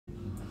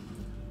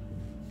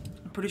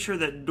Pretty sure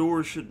that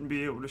door shouldn't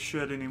be able to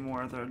shut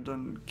anymore after I've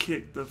done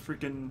kicked the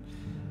freaking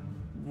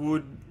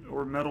wood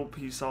or metal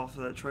piece off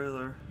of that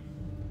trailer.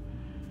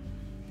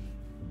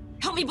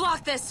 Help me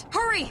block this!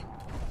 Hurry!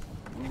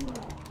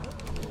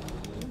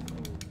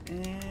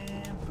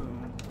 And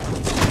boom.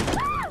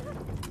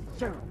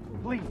 Sarah,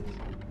 please.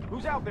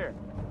 Who's out there?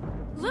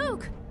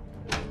 Luke!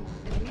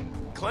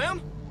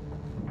 Clem?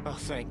 Oh,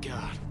 thank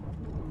God.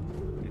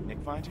 Did Nick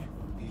find you?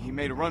 He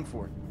made a run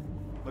for it.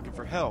 Looking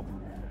for help.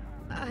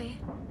 I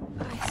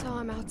saw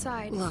him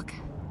outside. Look,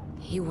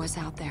 he was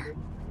out there,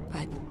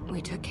 but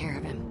we took care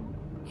of him,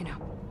 you know.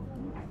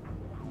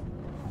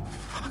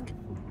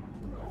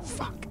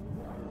 Fuck.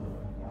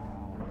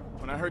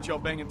 When I heard y'all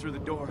banging through the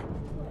door,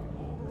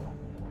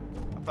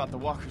 I thought the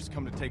walkers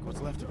come to take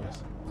what's left of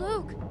us.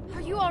 Luke,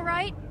 are you all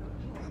right?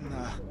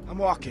 I'm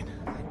walking.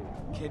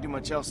 I can't do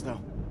much else,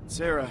 though.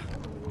 Sarah,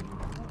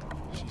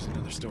 she's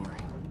another story.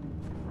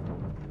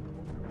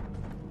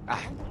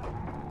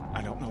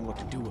 I don't know what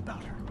to do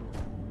about her.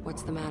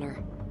 What's the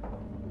matter?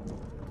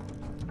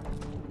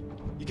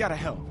 You gotta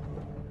help.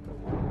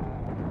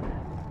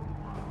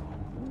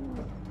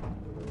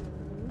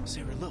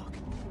 Sarah, look.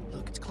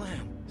 Look, it's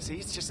Clem. See,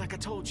 it's just like I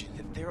told you.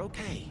 They're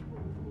okay.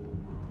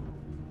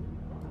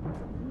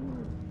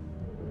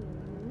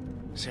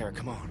 Sarah,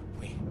 come on.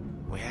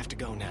 We have to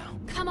go now.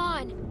 Come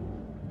on.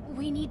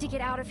 We need to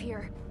get out of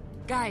here.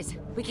 Guys,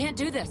 we can't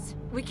do this.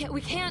 We can't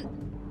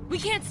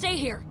stay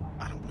here.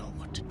 I don't know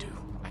what to do.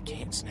 I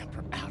can't snap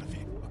her out of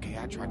it. Okay,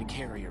 I tried to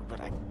carry her,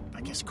 but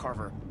I guess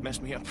Carver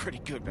messed me up pretty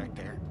good back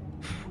there.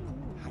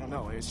 I don't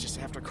know, it was just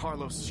after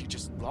Carlos, she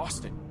just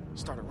lost it.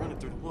 Started running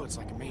through the woods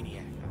like a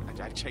maniac.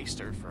 I chased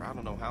her for I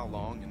don't know how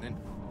long, and then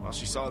while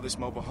she saw this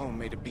mobile home,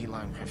 made a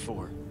beeline right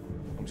for her.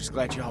 I'm just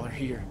glad y'all are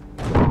here.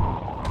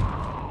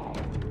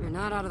 We're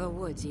not out of the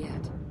woods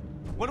yet.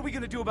 What are we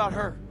gonna do about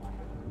her?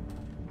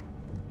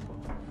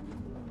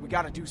 We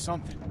gotta do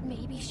something.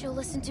 Maybe she'll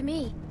listen to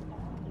me.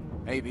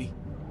 Maybe.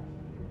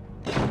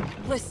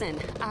 Listen,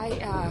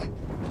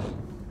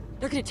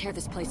 they're gonna tear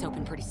this place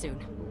open pretty soon.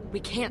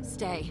 We can't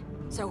stay.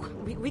 So,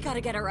 we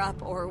gotta get her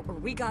up, or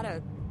we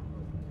gotta...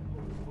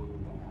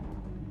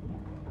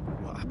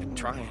 Well, I've been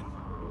trying.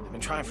 I've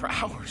been trying for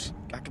hours.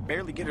 I could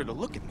barely get her to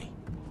look at me.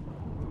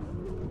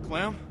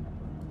 Clem?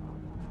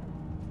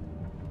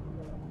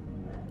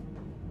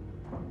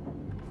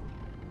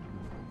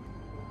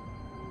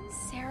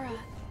 Sarah,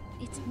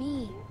 it's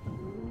me.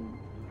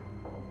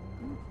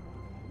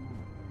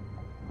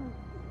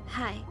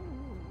 Hi.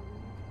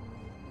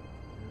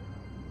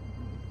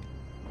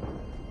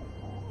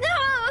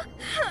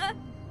 No!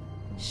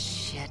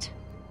 Shit.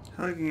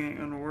 Hugging ain't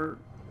gonna work.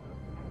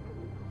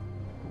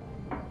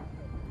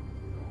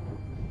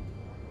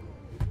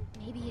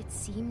 Maybe it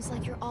seems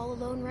like you're all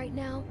alone right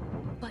now,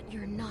 but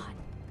you're not.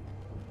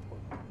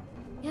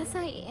 Yes,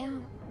 I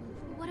am.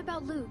 What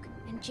about Luke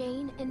and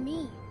Jane and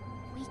me?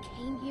 We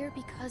came here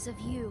because of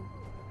you.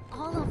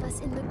 All of us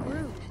in the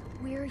group.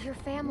 We're your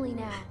family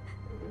now.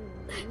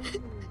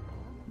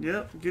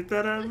 Yep, get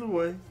that out of the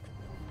way.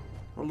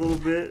 A little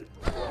bit.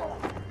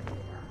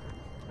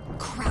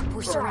 Crap,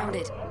 we're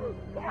surrounded.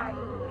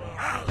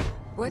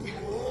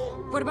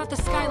 What about the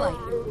skylight?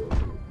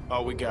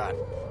 All we got.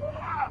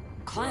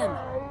 Clem,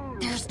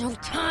 there's no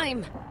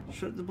time.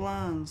 Shut the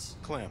blinds.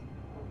 Clem.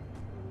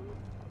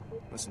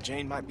 Listen,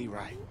 Jane might be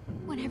right.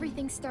 When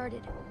everything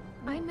started,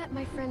 I met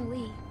my friend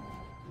Lee.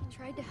 He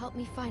tried to help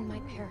me find my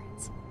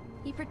parents.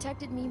 He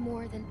protected me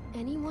more than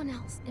anyone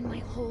else in my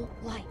whole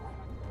life.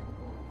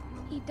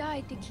 He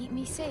died to keep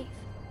me safe.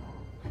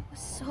 I was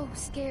so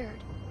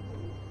scared.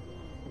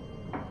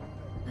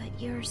 But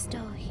you're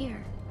still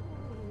here.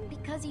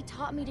 Because he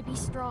taught me to be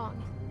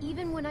strong,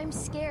 even when I'm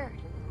scared.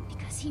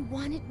 Because he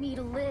wanted me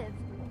to live.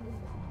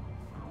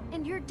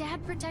 And your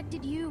dad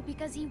protected you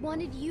because he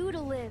wanted you to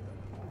live.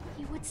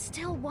 He would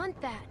still want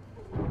that.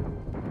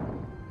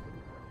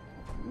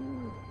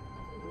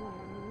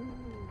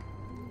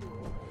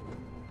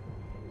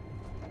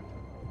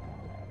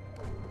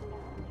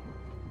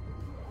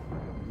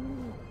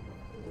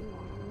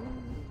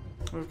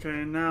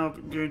 Okay, now I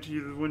guarantee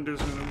you the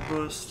window's gonna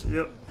bust.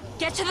 Yep.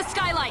 Get to the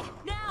skylight,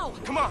 now!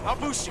 Come on, I'll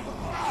boost you.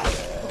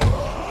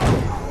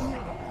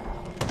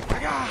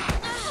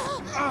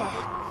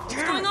 What's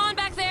going on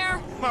back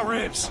there? My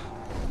ribs.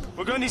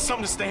 We're gonna need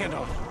something to stand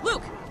on.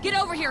 Luke, get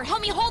over here.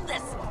 Help me hold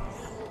this.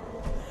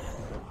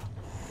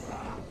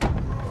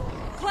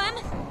 Clem,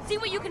 see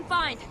what you can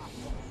find.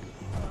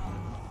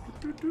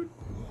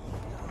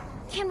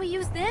 Can we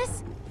use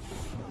this?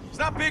 It's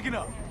not big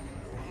enough.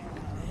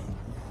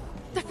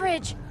 The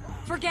fridge.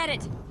 Forget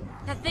it.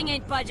 That thing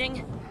ain't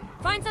budging.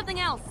 Find something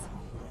else.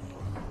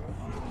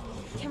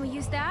 Can we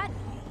use that?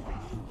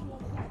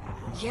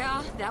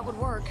 Yeah, that would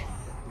work.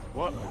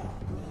 What?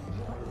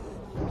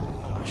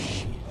 Oh,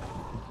 shit.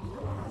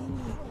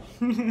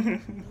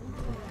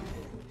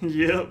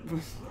 Yep.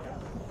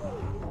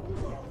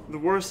 The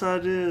worst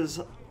idea is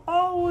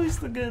always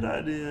the good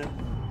idea.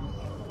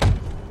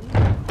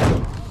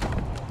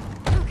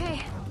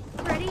 Okay,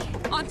 ready?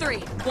 On three.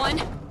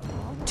 1,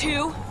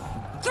 2,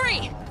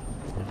 3.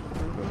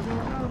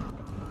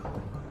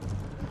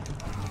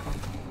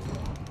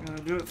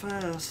 Do it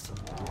fast.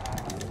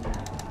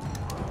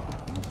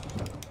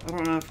 I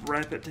don't know if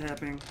rapid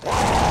tapping is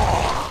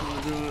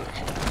gonna do it.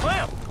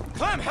 Clem!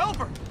 Clem, help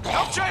her!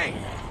 Help Jane!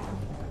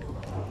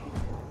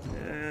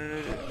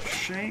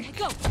 Shank?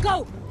 Go!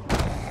 Go!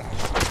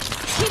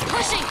 Keep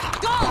pushing!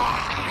 Go!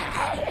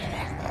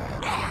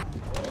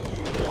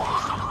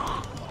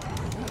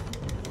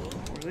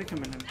 Are they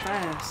coming in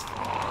fast?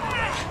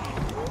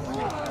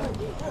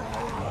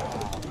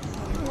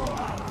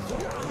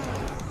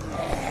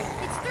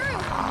 It's through!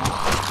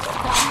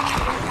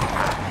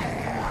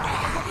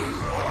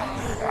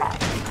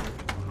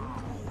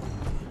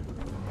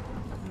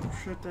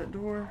 Shut that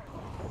door.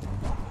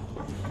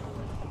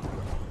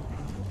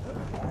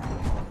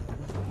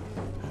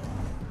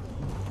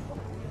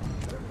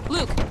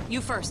 Luke, you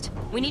first.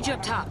 We need you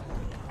up top.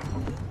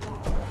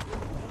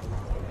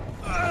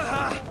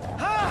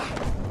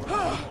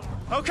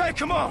 Okay,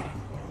 come on!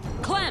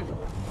 Clem!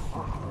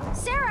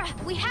 Sarah,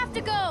 we have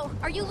to go!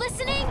 Are you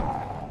listening?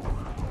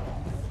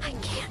 I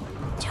can't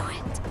do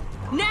it.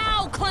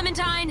 Now,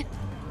 Clementine!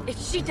 If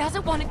she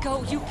doesn't want to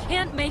go, you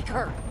can't make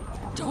her.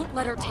 Don't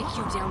let her take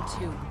you down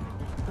too.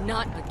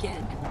 Not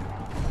again.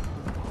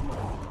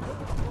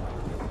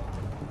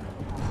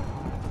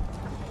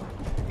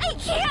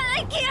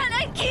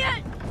 I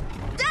can't!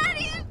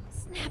 Daddy!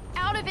 Snap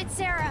out of it,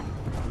 Sarah!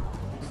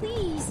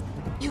 Please.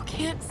 You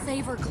can't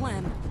save her,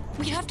 Clem.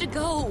 We have to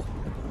go.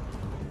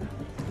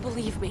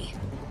 Believe me,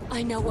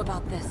 I know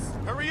about this.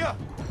 Hurry up!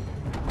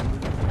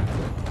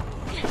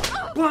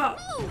 Wow!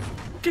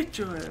 Get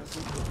your ass.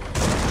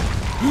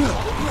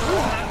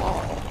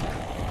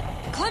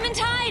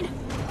 Clementine!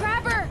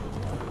 Grab her!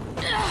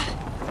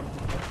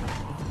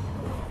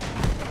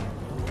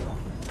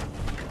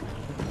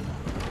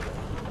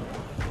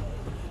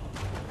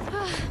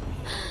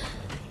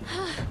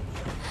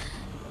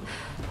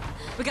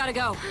 We gotta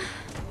go.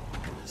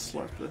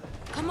 Slap the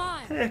Come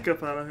on. heck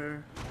up out of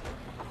here.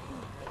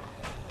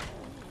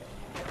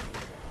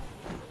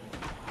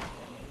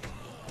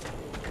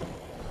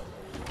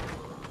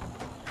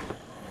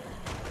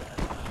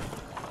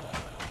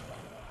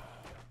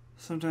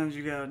 Sometimes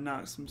you gotta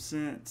knock some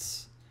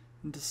sense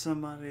into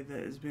somebody that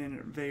is being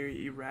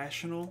very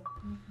irrational.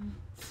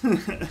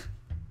 My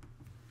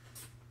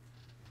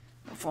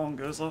phone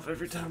goes off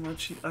every time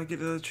I get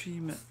an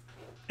achievement.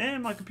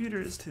 And my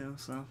computer is too,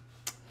 so.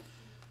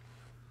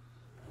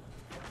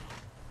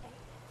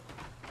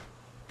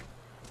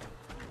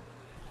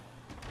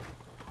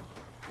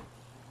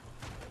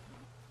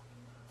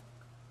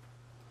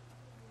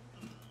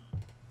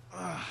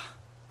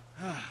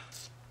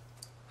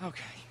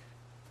 Okay.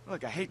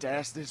 Look, I hate to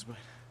ask this, but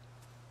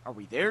are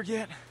we there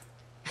yet?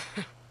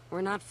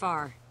 We're not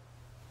far.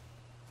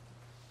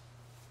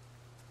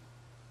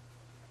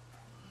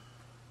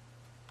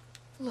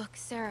 Look,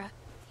 Sarah,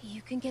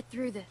 you can get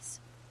through this.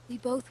 We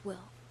both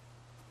will.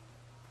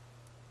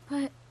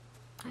 But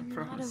I'm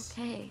not promise.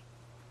 okay.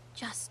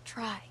 Just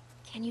try.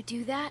 Can you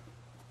do that?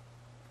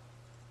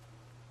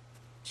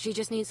 She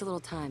just needs a little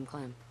time,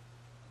 Clem.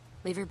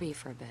 Leave her be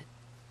for a bit.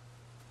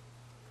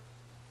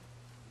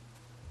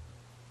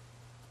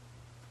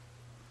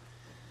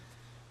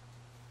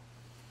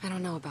 I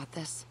don't know about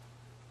this.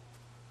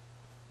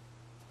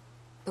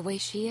 The way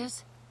she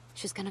is,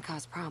 she's gonna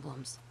cause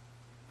problems.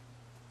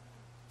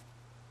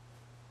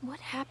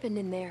 What happened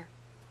in there?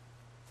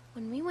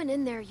 When we went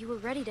in there, you were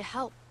ready to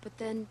help, but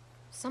then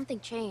something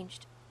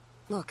changed.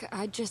 Look,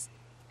 I'd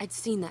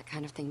seen that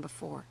kind of thing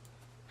before.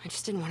 I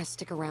just didn't want to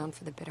stick around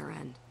for the bitter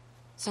end.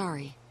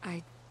 Sorry,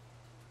 I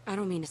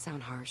don't mean to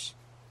sound harsh.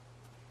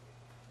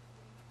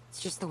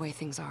 It's just the way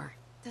things are.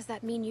 Does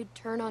that mean you'd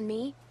turn on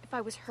me if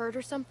I was hurt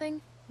or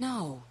something?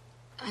 No,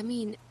 I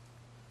mean,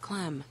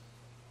 Clem,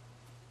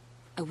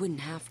 I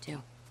wouldn't have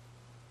to.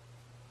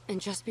 And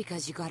just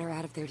because you got her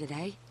out of there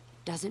today,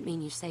 doesn't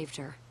mean you saved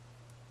her.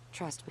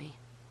 Trust me.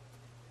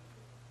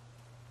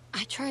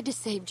 I tried to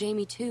save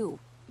Jamie too,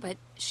 but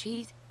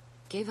she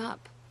gave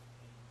up.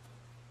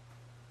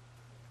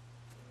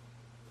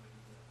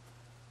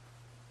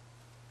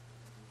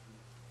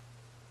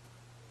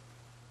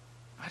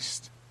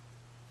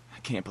 I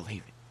can't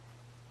believe it.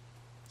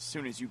 As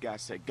soon as you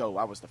guys said go,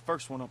 I was the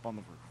first one up on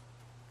the roof.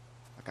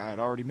 Like I had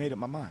already made up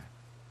my mind.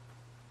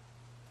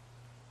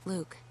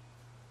 Luke,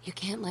 you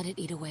can't let it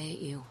eat away at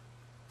you.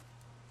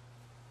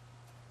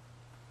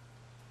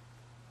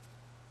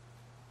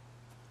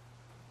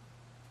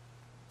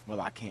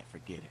 Well, I can't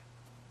forget it.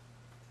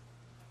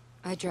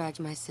 I dragged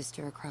my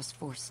sister across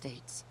 4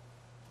 states.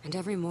 And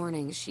every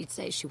morning she'd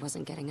say she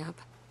wasn't getting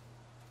up.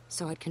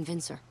 So I'd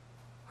convince her,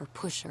 or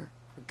push her,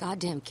 or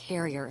goddamn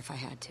carry her if I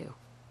had to.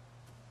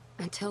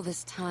 Until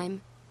this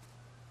time,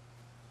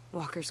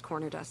 walkers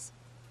cornered us,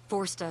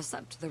 forced us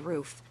up to the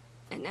roof.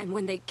 And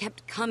when they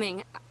kept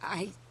coming,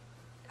 I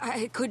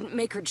couldn't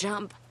make her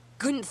jump,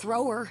 couldn't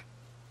throw her.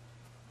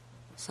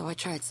 So I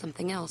tried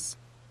something else.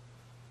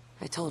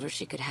 I told her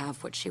she could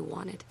have what she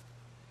wanted,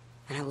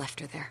 and I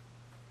left her there.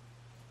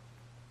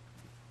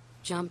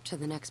 Jumped to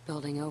the next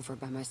building over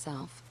by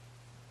myself.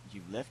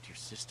 You left your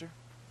sister?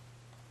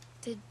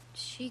 Did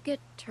she get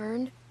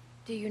turned?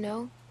 Do you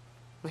know?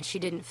 When she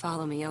didn't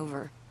follow me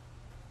over,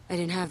 I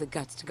didn't have the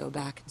guts to go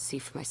back and see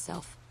for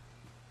myself.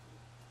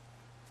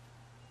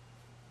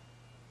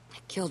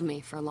 It killed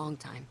me for a long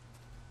time.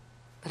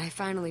 But I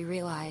finally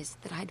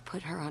realized that I'd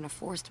put her on a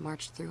forced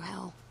march through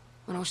hell,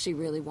 when all she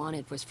really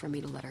wanted was for me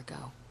to let her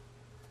go.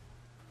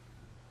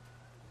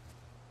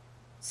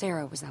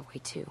 Sarah was that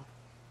way too.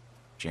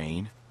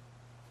 Jane?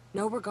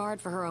 No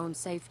regard for her own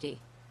safety.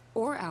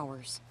 Or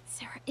ours.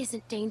 Sarah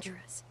isn't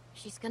dangerous.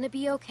 She's gonna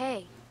be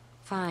okay.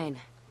 Fine.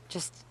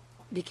 Just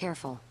be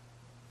careful.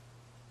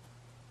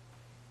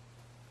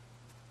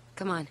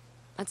 Come on,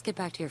 let's get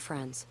back to your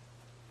friends.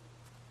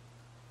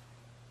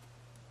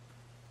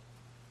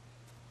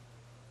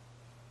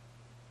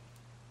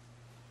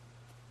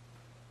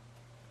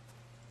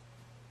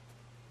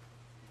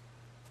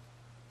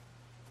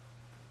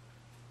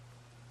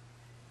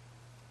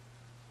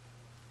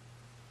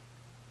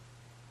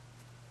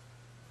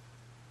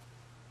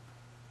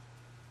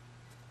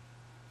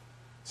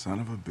 Son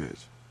of a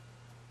bitch.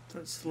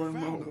 That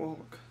slow-mo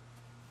walk.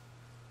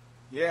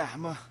 Yeah,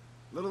 I'm a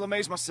little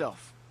amazed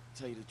myself,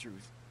 to tell you the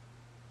truth.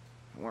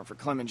 If it weren't for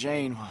Clem and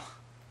Jane, well,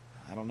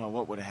 I don't know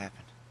what would have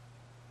happened.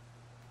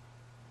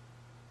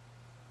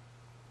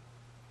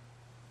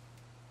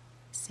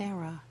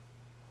 Sarah,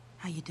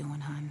 how you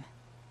doing, hon?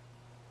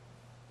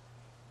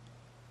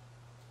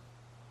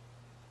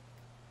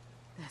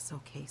 That's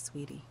okay,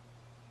 sweetie.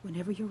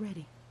 Whenever you're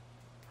ready.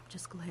 I'm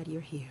just glad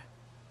you're here.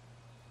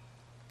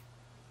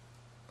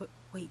 But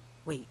wait.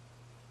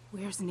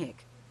 Where's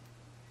Nick?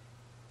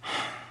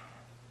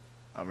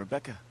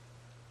 Rebecca,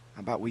 how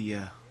about we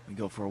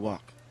go for a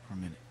walk for a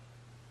minute?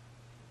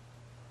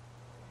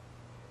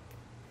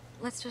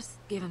 Let's just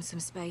give him some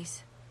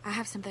space. I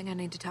have something I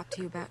need to talk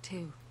to you about,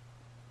 too.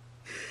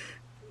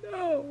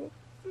 No.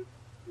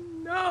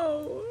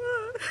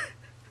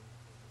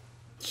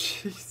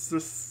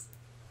 Jesus.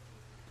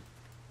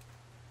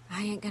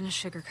 I ain't gonna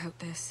sugarcoat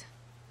this.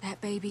 That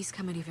baby's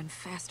coming even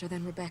faster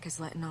than Rebecca's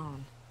letting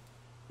on.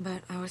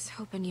 But I was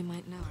hoping you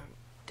might know.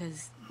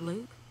 Does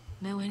Luke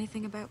know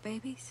anything about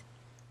babies?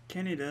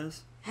 Kenny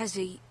does. Has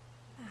he,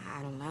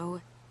 I don't know,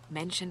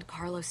 mentioned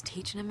Carlos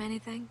teaching him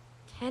anything?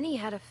 Kenny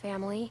had a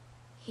family.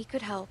 He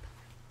could help.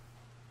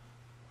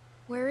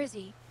 Where is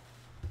he?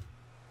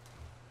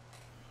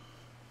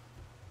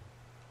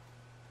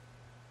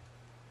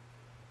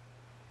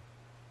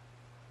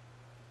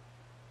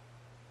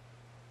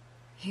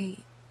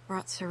 He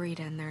brought Sarita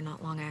in there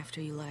not long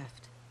after you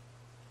left.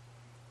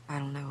 I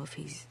don't know if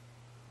he's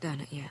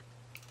done it yet.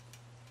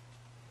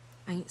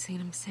 I ain't seen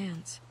him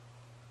since.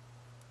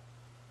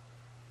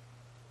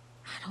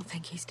 I don't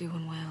think he's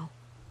doing well.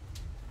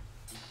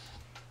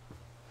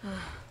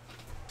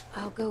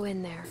 I'll go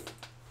in there.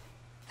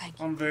 Thank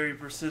you. I'm very I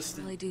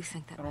persistent. really do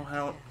think that I don't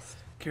might be best.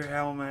 care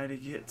how mad he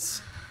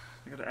gets.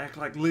 I gotta act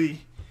like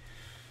Lee.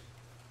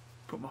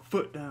 Put my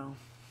foot down.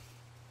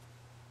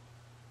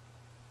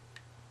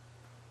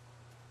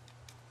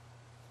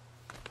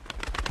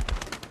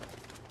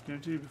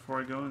 Guarantee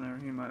before I go in there,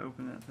 he might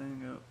open that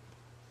thing up.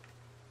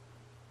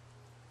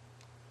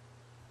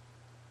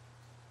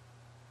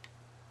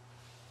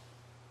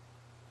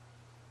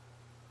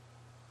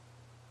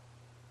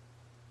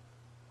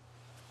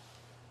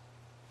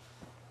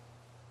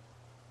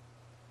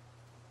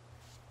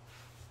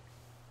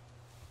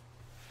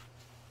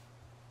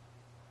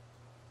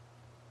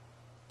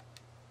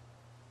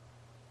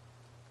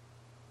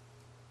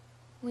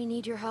 We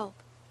need your help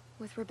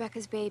with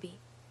Rebecca's baby.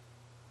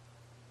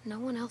 No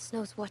one else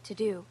knows what to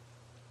do.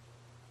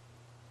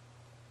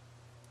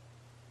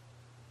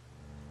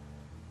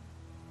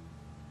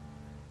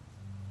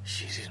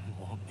 She didn't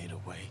want me to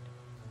wait,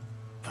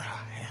 but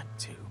I had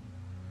to.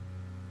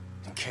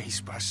 In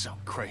case by some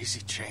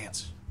crazy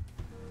chance,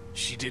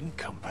 she didn't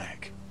come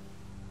back.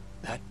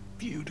 That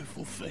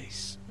beautiful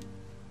face.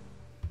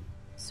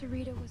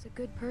 Sarita was a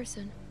good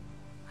person.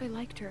 I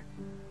liked her.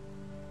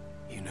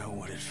 You know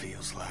what it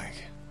feels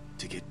like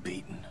to get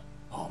beaten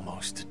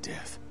almost to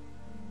death.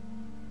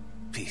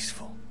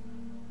 Peaceful.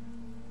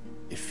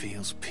 It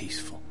feels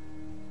peaceful.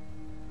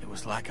 It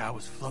was like I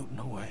was floating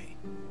away,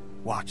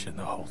 watching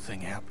the whole thing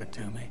happen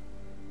to me.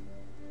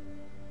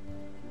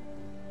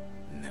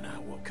 And then I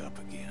woke up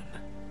again,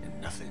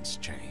 and nothing's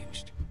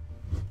changed.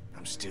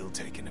 I'm still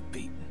taking a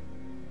beating.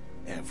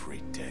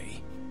 Every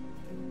day.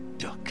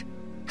 Duck,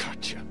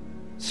 Katja,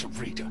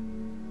 Sarita.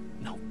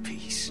 No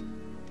peace.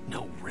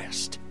 No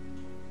rest.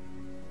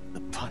 The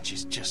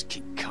punches just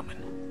keep coming.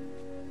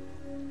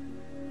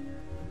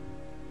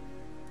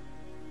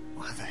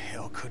 Why the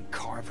hell couldn't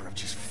Carver have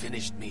just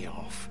finished me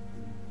off?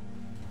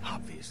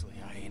 Obviously,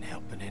 I ain't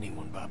helping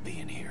anyone by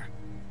being here.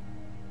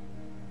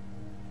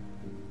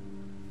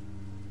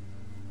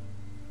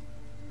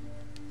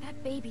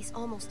 That baby's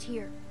almost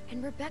here,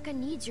 and Rebecca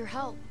needs your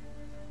help.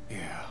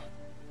 Yeah,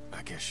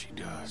 I guess she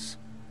does.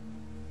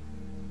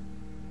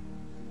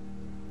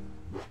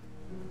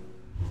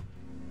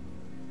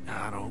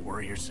 Now, don't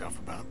worry yourself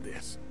about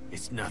this.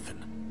 It's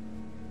nothing.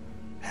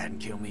 Hadn't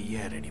killed me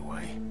yet,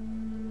 anyway.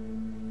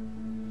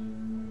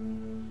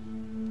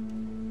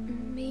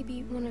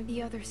 Maybe one of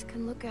the others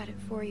can look at it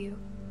for you.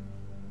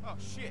 Oh,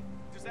 shit.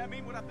 Does that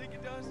mean what I think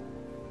it does?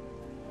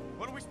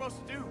 What are we supposed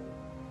to do?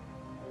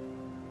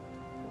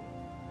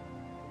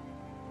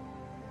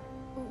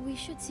 We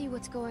should see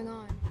what's going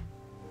on.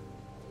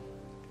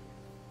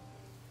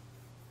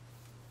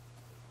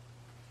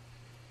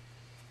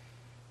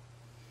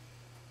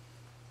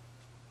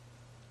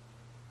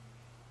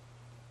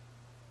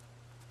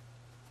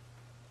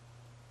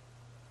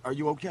 Are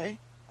you okay?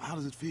 How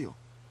does it feel?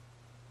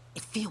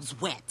 It feels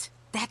wet.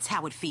 That's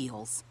how it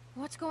feels.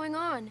 What's going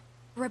on?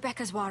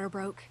 Rebecca's water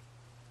broke.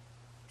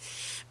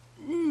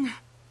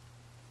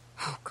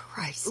 Oh,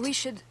 Christ. We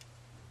should...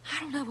 I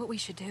don't know what we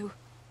should do.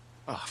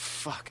 Oh,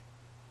 fuck.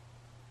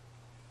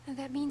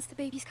 That means the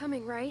baby's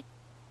coming, right?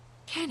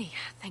 Kenny,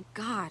 thank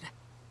God.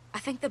 I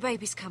think the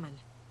baby's coming.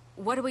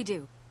 What do we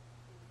do?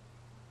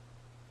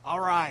 All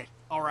right.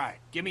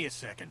 Give me a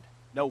second.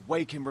 No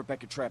way can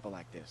Rebecca trap her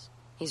like this.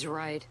 He's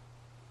right.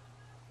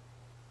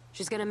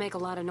 She's gonna make a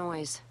lot of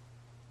noise.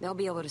 They'll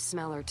be able to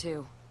smell her,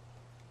 too.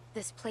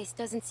 This place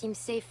doesn't seem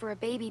safe for a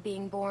baby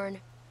being born.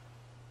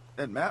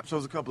 That map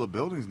shows a couple of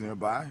buildings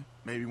nearby.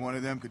 Maybe one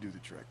of them could do the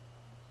trick.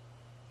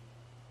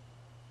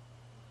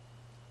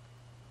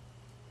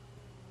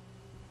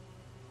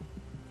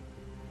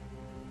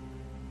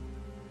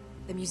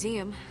 The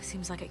museum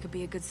seems like it could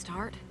be a good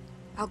start.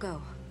 I'll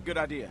go. Good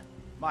idea.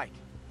 Mike,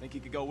 think you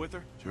could go with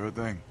her? Sure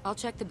thing. I'll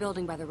check the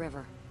building by the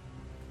river.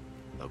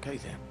 Okay,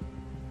 then.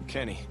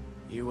 Kenny,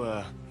 you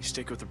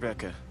stick with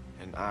Rebecca,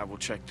 and I will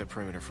check the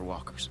perimeter for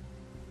walkers.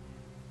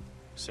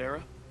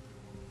 Sarah?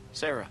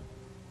 Sarah,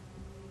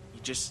 you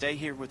just stay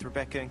here with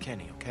Rebecca and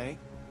Kenny, okay?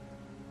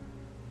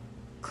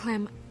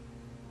 Clem...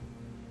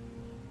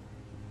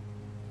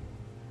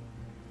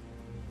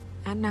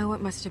 I know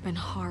it must have been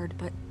hard,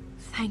 but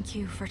thank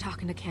you for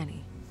talking to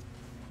Kenny.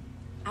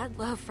 I'd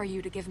love for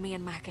you to give me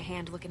and Mac a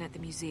hand looking at the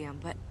museum,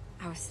 but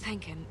I was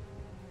thinking,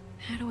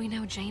 how do we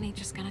know Jane ain't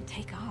just gonna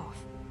take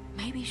off?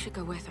 Maybe you should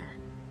go with her.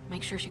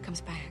 Make sure she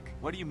comes back.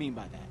 What do you mean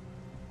by that?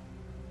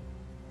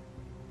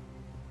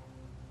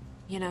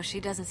 You know, she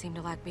doesn't seem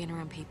to like being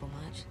around people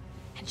much.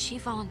 And she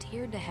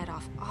volunteered to head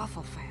off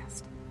awful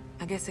fast.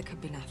 I guess it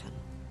could be nothing.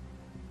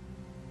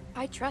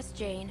 I trust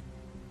Jane.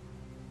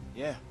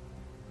 Yeah.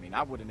 I mean,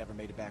 I would have never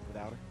made it back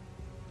without her.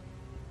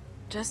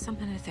 Just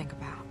something to think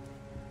about.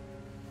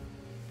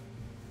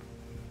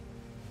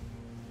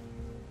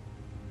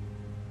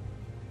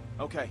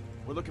 Okay,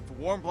 we're looking for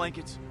warm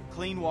blankets,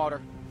 clean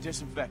water,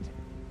 disinfectant.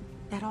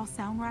 That all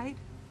sound right?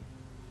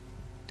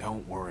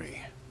 Don't worry.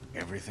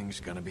 Everything's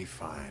gonna be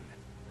fine.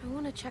 I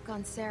want to check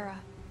on Sarah.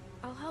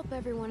 I'll help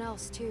everyone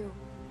else, too.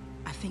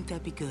 I think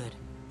that'd be good.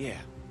 Yeah,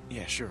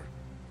 sure.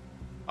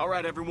 All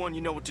right, everyone, you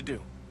know what to do.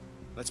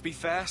 Let's be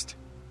fast,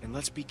 and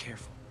let's be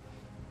careful.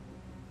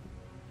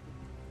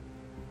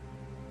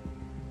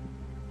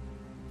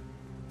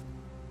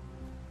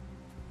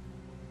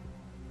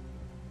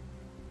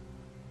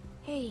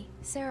 Hey,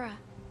 Sarah.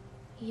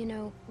 You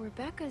know,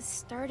 Rebecca's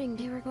starting...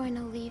 They were going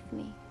to leave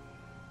me,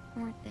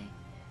 weren't they?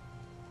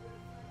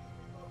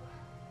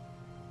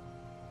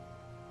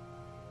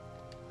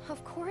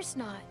 Of course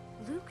not.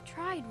 Luke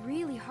tried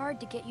really hard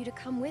to get you to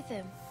come with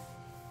him.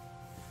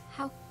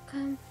 How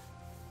come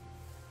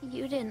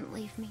you didn't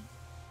leave me?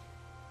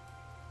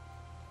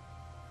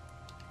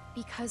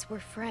 Because we're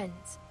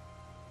friends.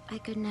 I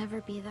could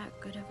never be that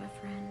good of a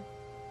friend.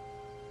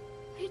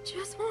 I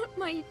just want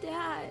my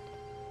dad.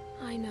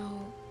 I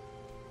know.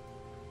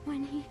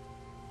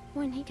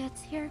 When he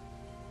gets here,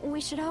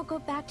 we should all go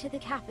back to the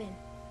cabin.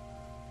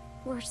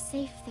 We're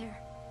safe there.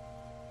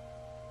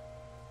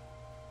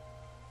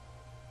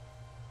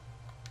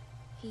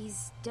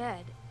 He's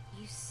dead.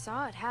 You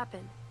saw it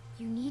happen.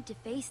 You need to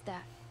face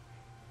that.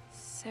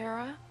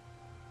 Sarah?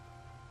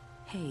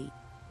 Hey,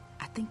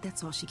 I think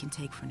that's all she can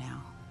take for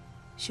now.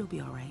 She'll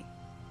be all right.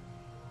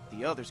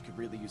 The others could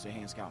really use a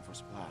hand scouting for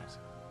supplies.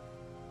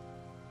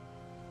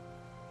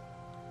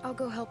 I'll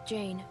go help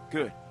Jane.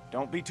 Good.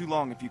 Don't be too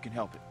long if you can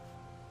help it.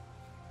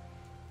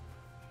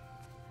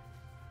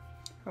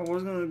 I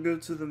was gonna go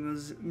to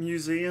the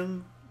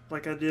museum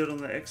like I did on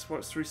the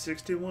Xbox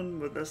 360 one,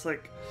 but that's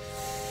like...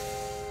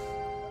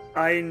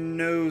 I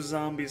know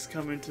zombies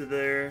come into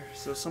there,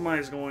 so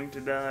somebody's going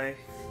to die.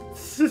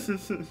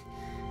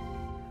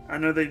 I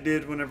know they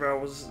did whenever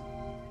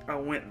I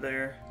went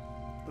there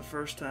the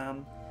first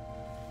time.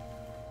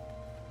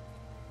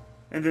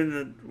 And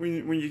then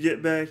when you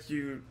get back,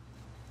 you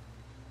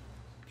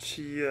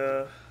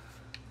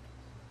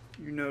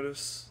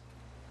notice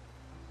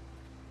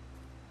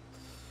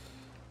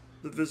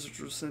the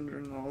visitor center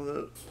and all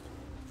that.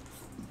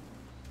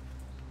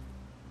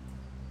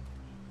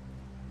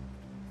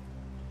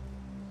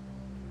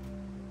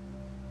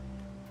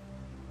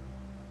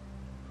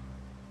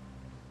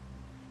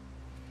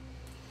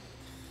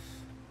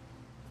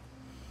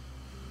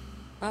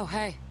 Oh,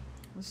 hey.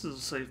 This is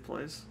a safe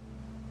place.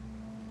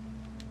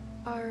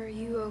 Are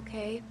you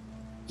okay?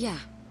 Yeah.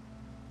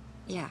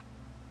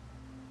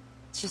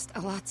 It's just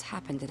a lot's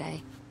happened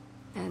today.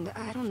 And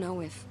I don't know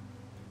if...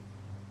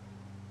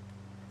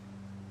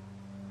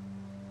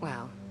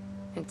 Well,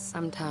 it's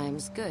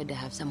sometimes good to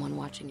have someone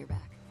watching your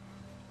back.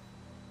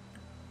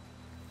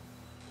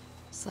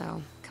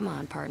 So, come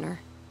on, partner.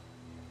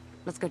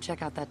 Let's go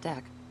check out that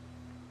deck.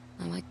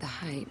 I like the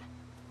height.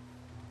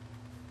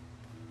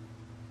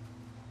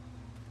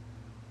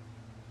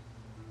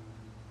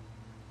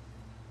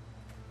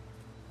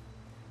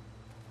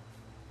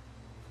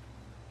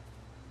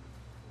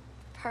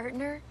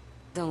 Partner?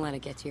 Don't let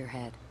it get to your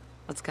head.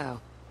 Let's go.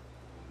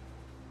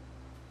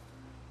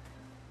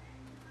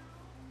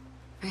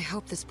 I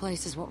hope this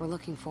place is what we're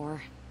looking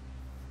for.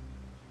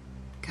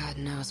 God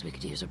knows we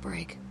could use a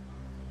break.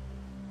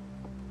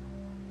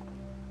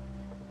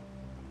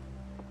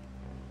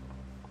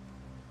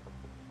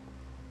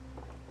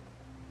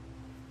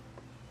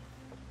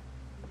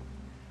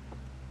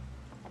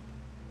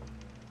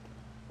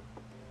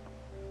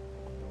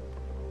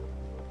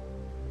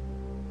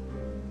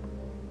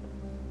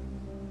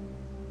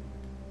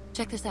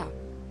 Check this out.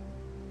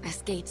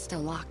 This gate's still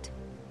locked,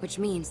 which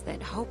means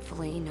that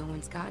hopefully no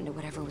one's gotten to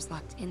whatever was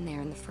locked in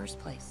there in the first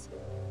place.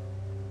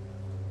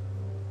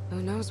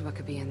 Who knows what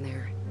could be in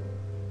there?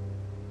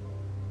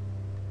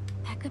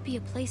 That could be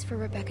a place for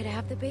Rebecca to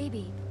have the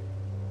baby.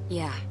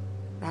 Yeah,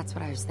 that's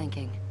what I was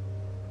thinking.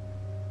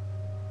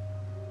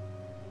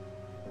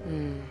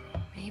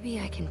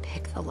 Maybe I can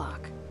pick the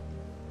lock.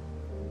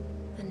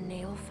 The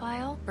nail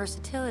file?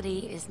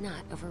 Versatility is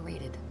not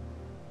overrated.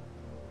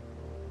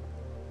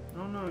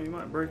 Oh no, you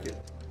might break it.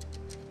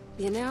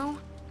 You know,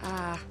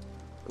 it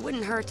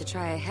wouldn't hurt to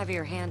try a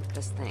heavier hand with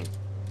this thing.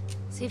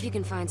 See if you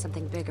can find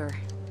something bigger.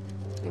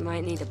 We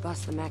might need to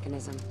bust the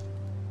mechanism.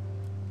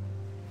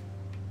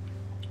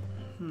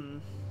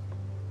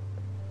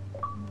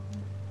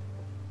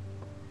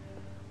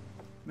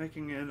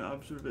 Making an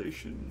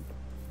observation.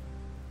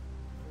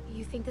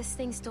 You think this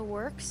thing still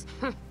works?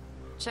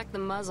 Check the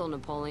muzzle,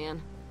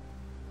 Napoleon.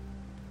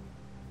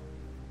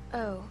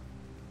 Oh.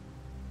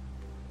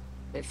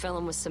 They fill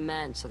them with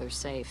cement, so they're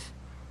safe.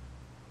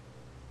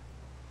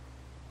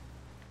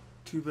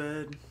 Too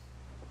bad.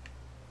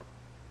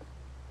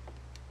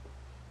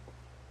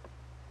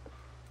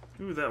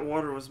 Ooh, that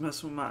water was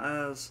messing with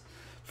my eyes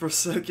for a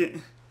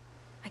second.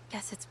 I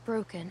guess it's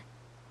broken.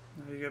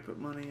 Now you gotta put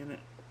money in it.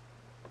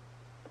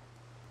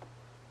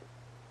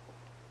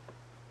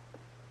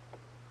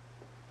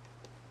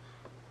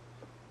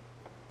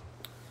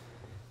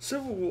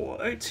 Civil War,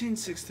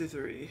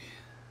 1863.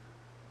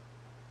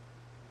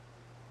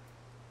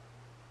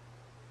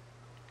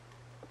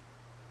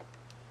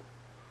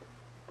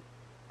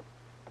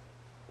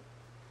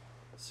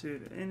 See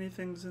if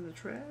anything's in the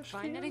trash.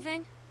 Find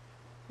anything?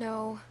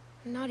 No,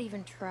 not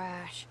even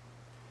trash.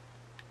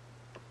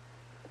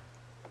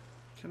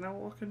 Can I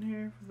walk in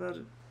here without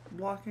it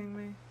blocking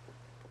me?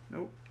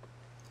 Nope.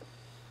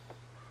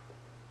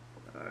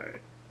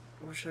 Alright.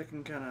 Wish I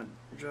can kind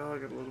of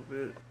jog it a little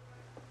bit.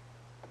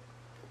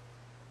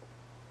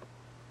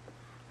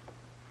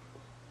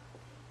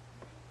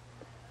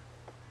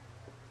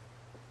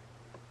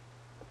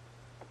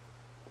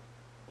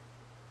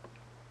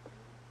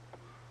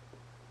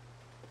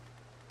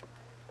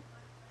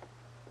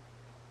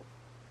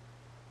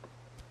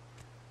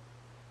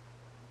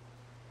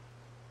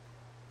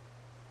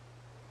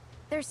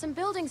 There's some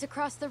buildings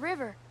across the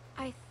river.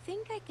 I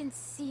think I can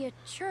see a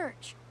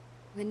church.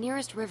 The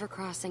nearest river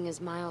crossing is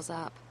miles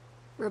up.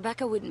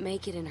 Rebecca wouldn't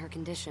make it in her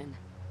condition.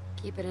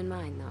 Keep it in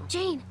mind, though.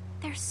 Jane,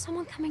 there's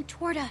someone coming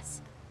toward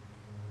us.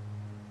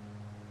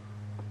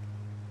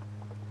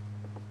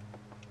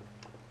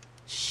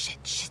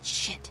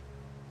 Shit.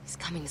 He's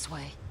coming this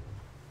way.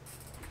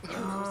 Who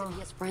knows if he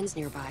has friends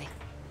nearby?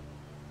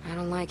 I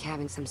don't like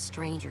having some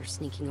stranger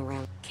sneaking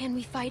around. Can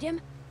we fight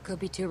him? Could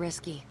be too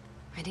risky.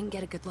 I didn't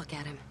get a good look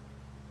at him.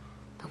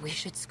 But we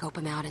should scope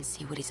him out and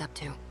see what he's up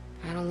to.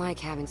 I don't like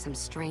having some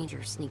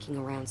stranger sneaking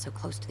around so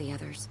close to the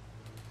others.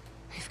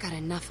 We've got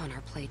enough on our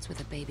plates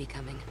with a baby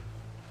coming.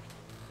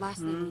 Last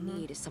thing we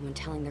need is someone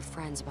telling their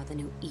friends about the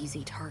new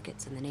easy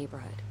targets in the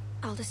neighborhood.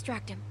 I'll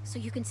distract him, so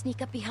you can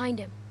sneak up behind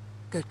him.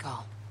 Good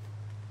call.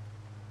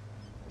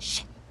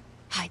 Shit.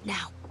 Hide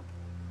now.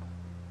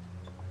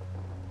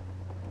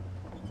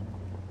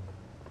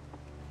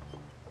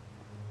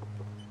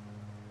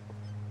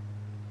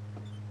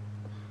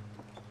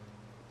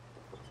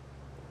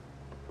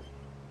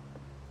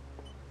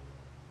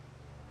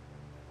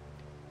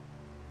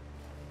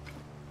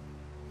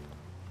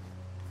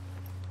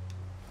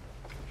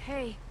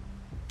 Hey.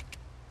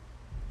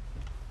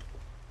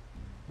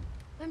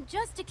 I'm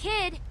just a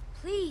kid.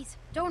 Please,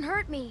 don't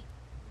hurt me.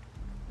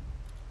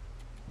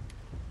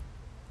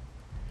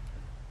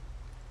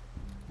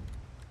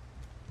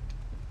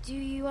 Do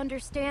you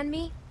understand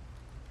me?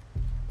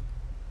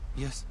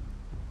 Yes.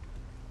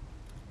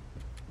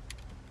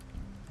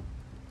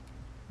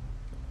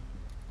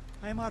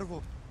 I'm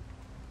Arvo.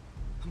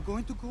 I'm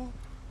going to go.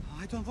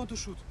 I don't want to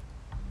shoot.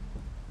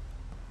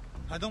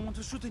 I don't want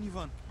to shoot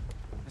anyone.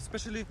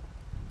 Especially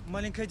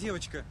маленькая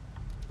девочка.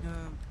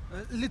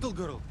 Little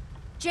girl.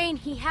 Jane,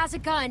 he has a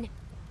gun.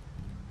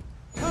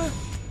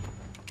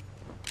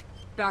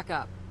 Back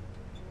up.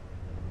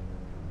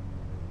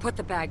 Put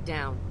the bag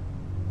down.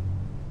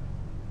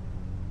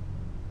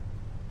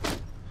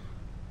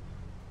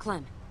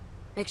 Clem,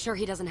 make sure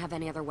he doesn't have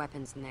any other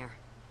weapons in there.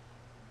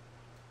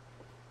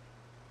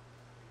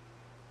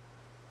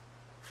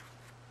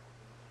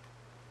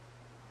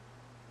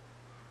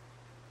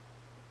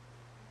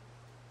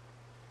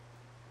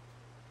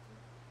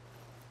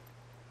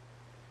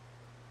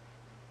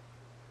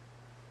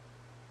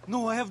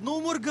 No, I have no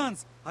more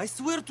guns. I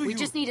swear to you. We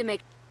just need to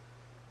make...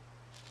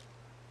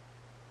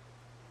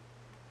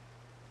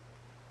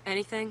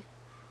 Anything?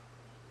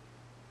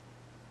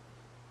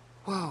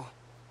 Whoa.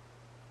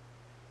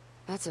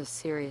 That's a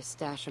serious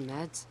stash of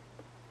meds.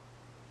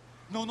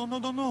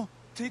 No.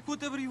 Take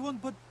whatever you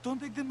want, but don't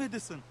take the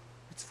medicine.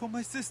 It's for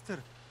my sister.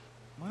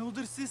 My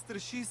older sister,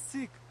 she's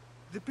sick.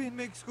 The pain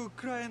makes her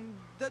cry and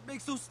that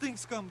makes those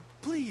things come.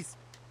 Please.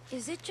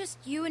 Is it just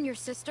you and your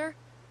sister?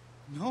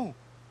 No.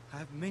 I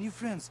have many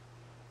friends.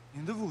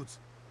 In the woods.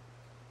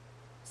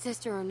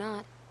 Sister or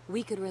not,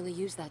 we could really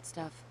use that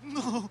stuff.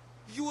 No.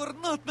 You are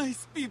not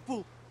nice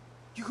people.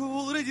 You have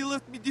already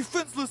left me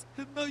defenseless,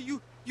 and now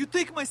you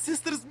take my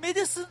sister's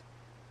medicine?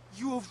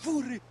 You are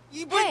worried.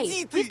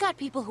 Hey, we've got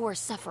people who are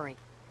suffering,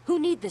 who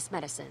need this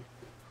medicine.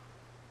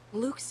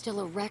 Luke's still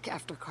a wreck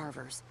after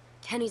Carver's.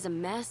 Kenny's a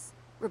mess.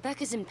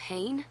 Rebecca's in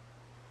pain.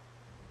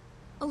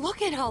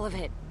 Look at all of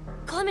it.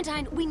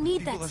 Clementine, we need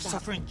people that are stuff.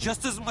 Suffering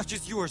just as much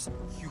as yours.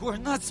 You are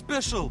not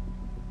special.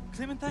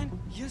 Clementine,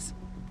 yes,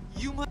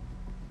 you must...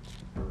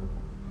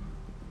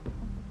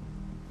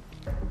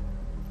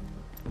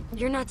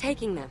 You're not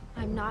taking them.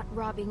 I'm not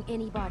robbing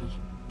anybody.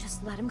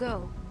 Just let him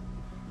go.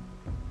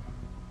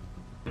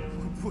 Oh,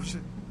 Bоже.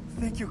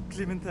 Thank you,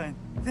 Clementine.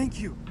 Thank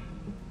you.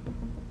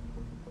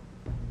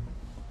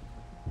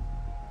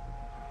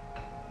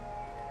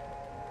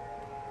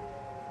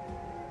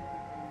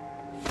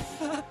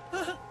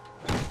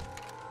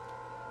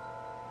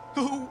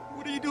 No,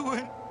 what are you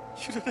doing?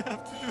 You don't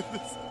have to do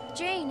this.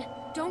 Jane,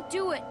 don't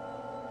do it.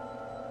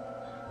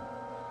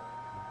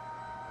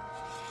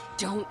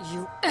 Don't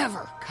you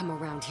ever come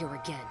around here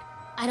again.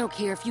 I don't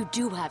care if you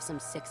do have some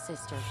sick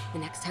sister. The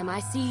next time I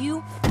see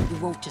you, you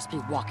won't just be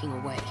walking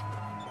away.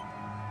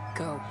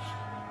 Go.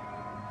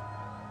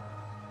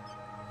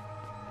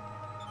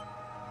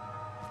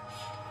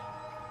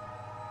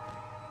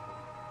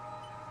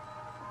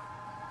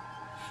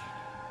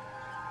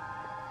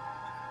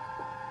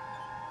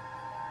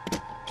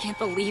 Can't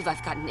believe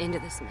I've gotten into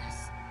this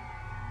mess.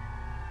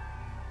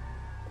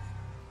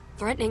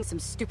 Threatening some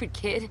stupid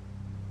kid?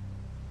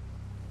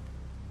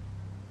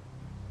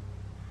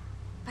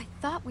 I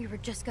thought we were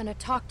just gonna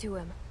talk to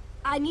him.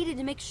 I needed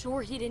to make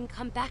sure he didn't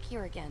come back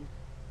here again.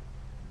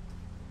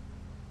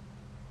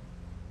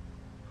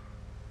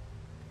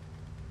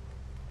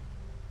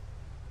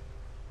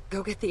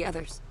 Go get the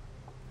others.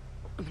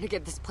 I'm gonna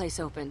get this place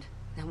opened.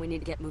 Then we need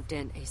to get moved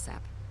in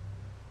ASAP.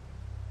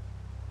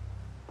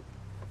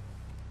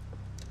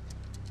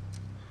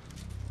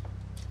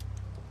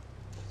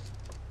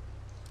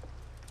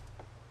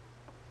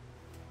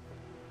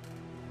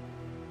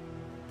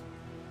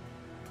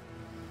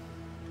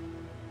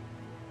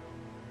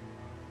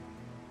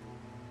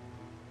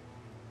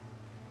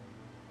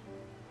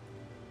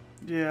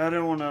 Yeah, I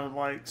didn't want to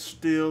like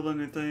steal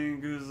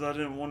anything because I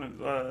didn't want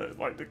it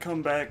like to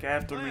come back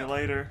after me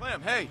later.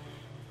 Clem, hey,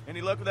 any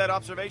luck with that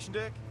observation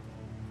deck?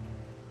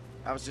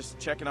 I was just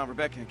checking on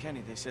Rebecca and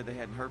Kenny. They said they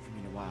hadn't heard from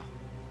you in a while.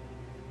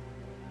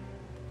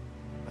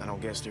 I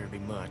don't guess there'd be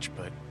much,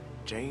 but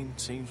Jane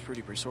seems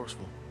pretty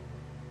resourceful.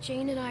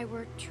 Jane and I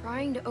were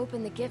trying to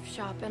open the gift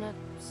shop and a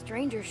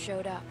stranger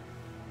showed up.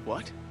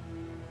 What?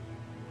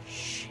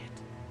 Shit.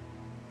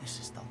 This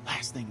is the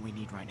last thing we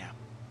need right now.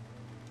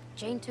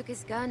 Jane took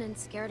his gun and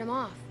scared him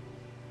off.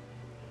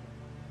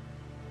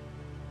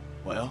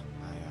 Well,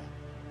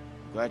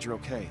 I'm glad you're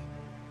okay.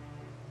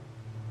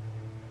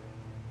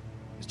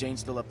 Is Jane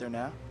still up there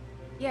now?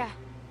 Yeah,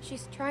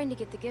 she's trying to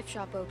get the gift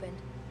shop opened.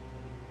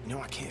 You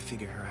know, I can't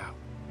figure her out.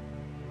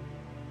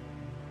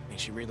 I mean,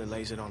 she really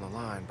lays it on the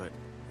line, but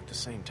at the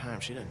same time,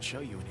 she doesn't show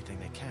you anything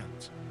that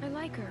counts. I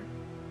like her.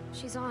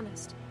 She's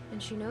honest,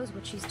 and she knows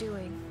what she's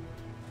doing.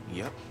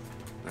 Yep,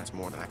 that's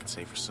more than I can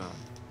say for some.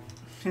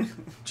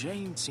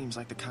 Jane seems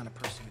like the kind of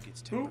person who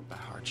gets tempered by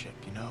hardship,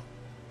 you know?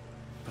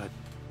 But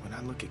when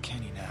I look at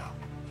Kenny now,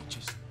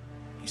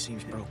 he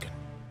seems broken.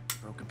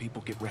 Broken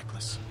people get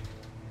reckless.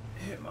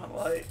 Hit my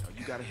light. Oh,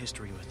 you got a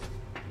history with him.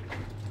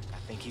 I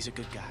think he's a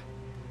good guy.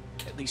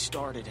 At least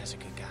started as a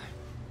good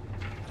guy.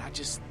 But I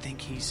just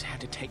think he's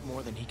had to take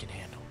more than he can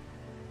handle.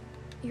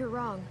 You're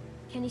wrong.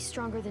 Kenny's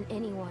stronger than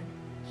anyone.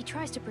 He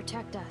tries to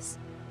protect us.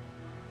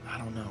 I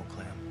don't know,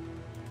 Clem.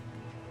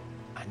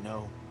 I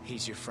know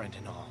he's your friend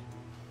and all.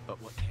 But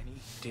what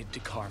Kenny did to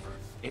Carver,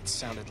 it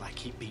sounded like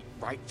he beat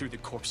right through the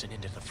corpse and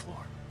into the floor.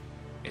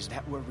 Is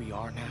that where we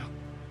are now?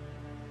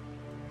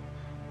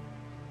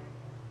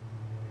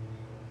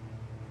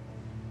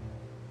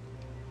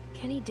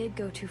 Kenny did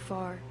go too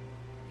far.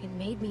 It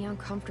made me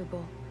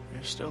uncomfortable.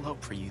 There's still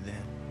hope for you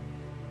then.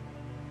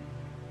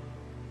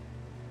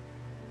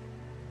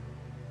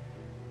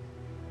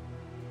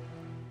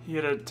 He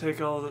had to take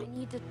all the I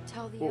need to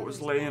tell the what was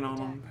others laying about on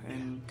the him deck.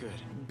 and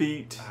Good.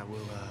 beat I will,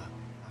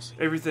 I'll see.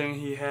 everything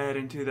he had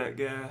into that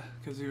guy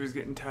because he was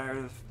getting tired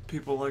of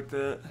people like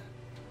that.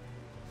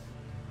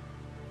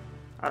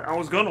 I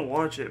was gonna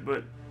watch it,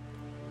 but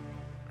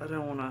I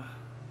didn't want to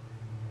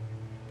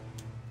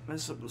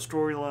mess up the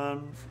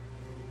storyline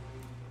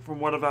from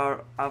what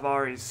I've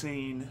already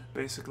seen,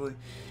 basically.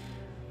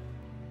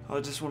 I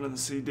just wanted to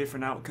see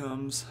different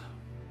outcomes.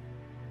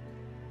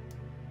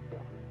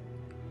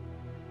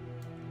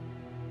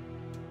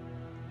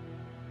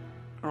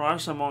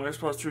 Last time on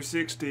Xbox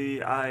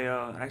 360, I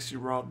actually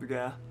robbed the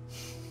guy.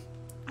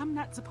 I'm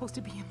not supposed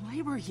to be in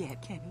labor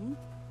yet, Kenny.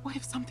 What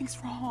if something's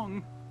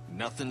wrong?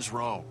 Nothing's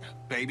wrong.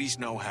 Babies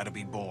know how to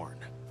be born.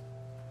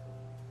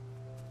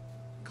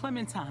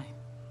 Clementine.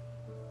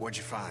 What'd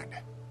you find?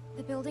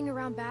 The building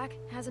around back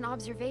has an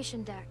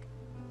observation deck.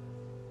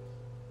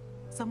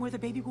 Somewhere the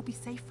baby will be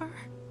safer?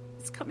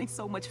 It's coming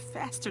so much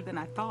faster than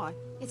I thought.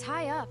 It's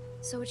high up,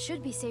 so it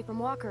should be safe from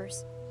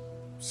walkers.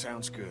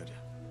 Sounds good.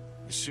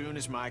 As soon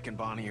as Mike and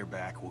Bonnie are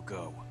back, we'll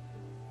go.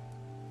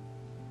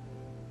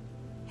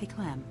 Hey,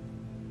 Clem.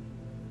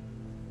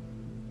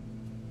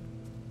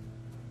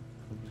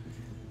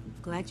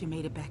 Glad you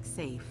made it back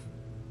safe.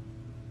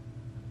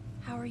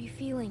 How are you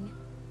feeling?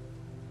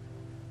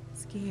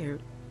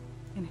 Scared,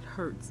 and it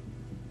hurts.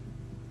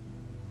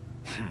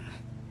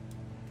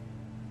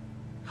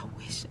 I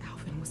wish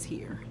Alvin was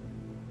here.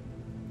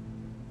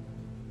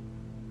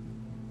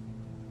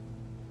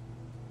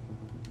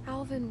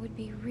 Alvin would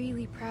be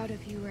really proud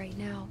of you right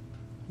now.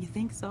 You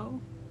think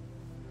so?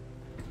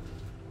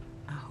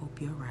 I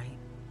hope you're right.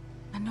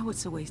 I know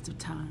it's a waste of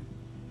time,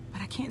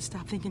 but I can't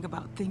stop thinking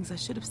about things I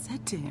should have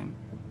said to him.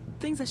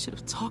 Things I should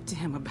have talked to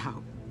him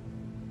about.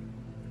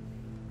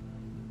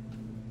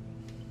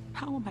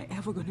 How am I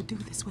ever going to do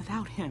this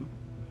without him?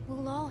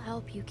 We'll all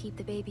help you keep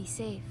the baby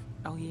safe.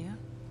 Oh, yeah?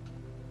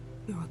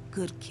 You're a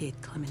good kid,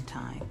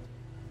 Clementine.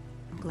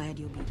 I'm glad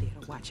you'll be there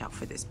to watch out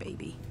for this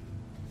baby.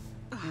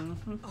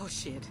 Oh,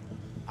 shit.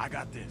 I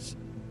got this.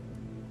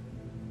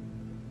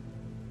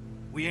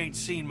 We ain't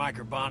seen Mike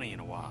or Bonnie in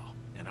a while,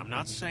 and I'm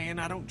not saying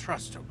I don't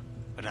trust them,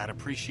 but I'd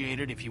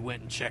appreciate it if you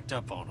went and checked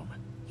up on them.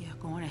 Yeah,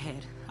 go on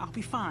ahead. I'll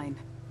be fine.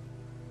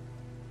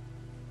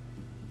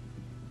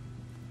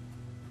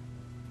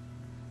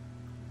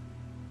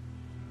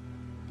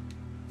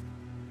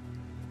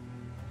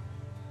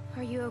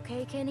 Are you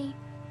okay, Kenny?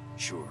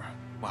 Sure.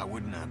 Why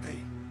wouldn't I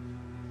be?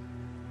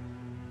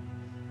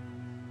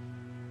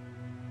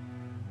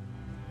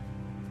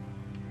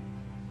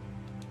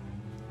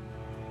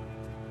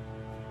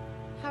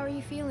 How are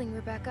you feeling,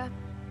 Rebecca?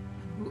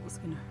 I knew it was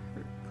gonna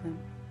hurt, Clem.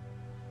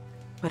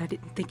 But I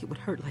didn't think it would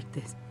hurt like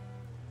this.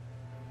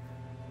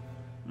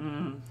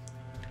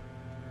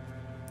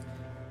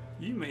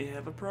 You may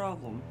have a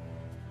problem.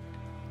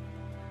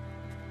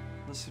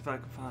 Let's see if I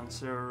can find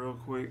Sarah real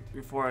quick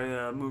before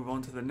I move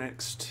on to the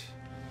next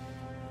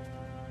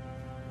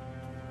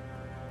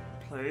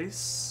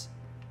place.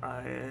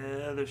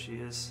 There she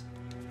is.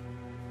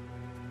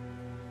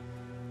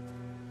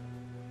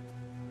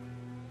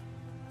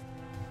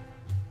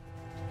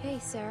 Hey,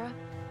 Sarah.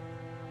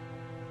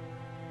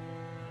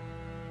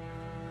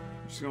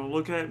 She's gonna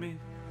look at me.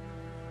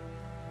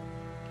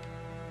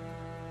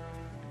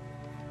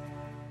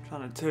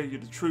 Trying to tell you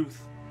the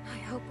truth. I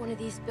hope one of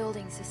these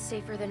buildings is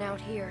safer than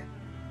out here.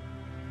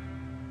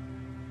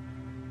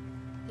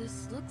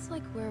 This looks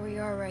like where we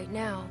are right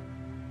now.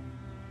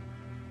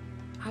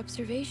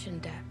 Observation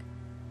deck.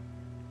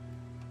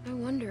 I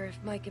wonder if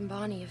Mike and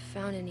Bonnie have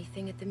found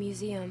anything at the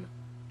museum.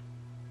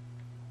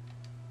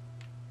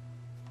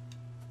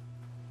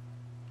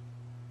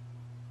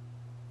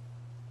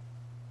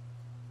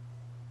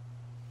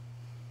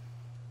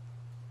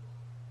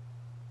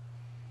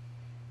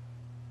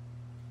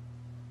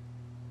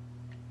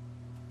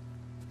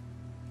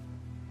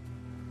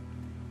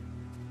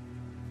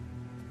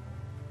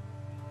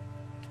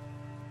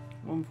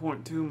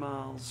 .2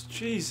 miles.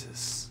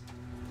 Jesus.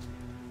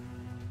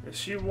 If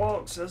she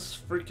walks, that's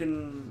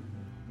freaking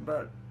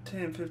about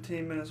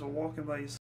 10-15 minutes of walking by yourself.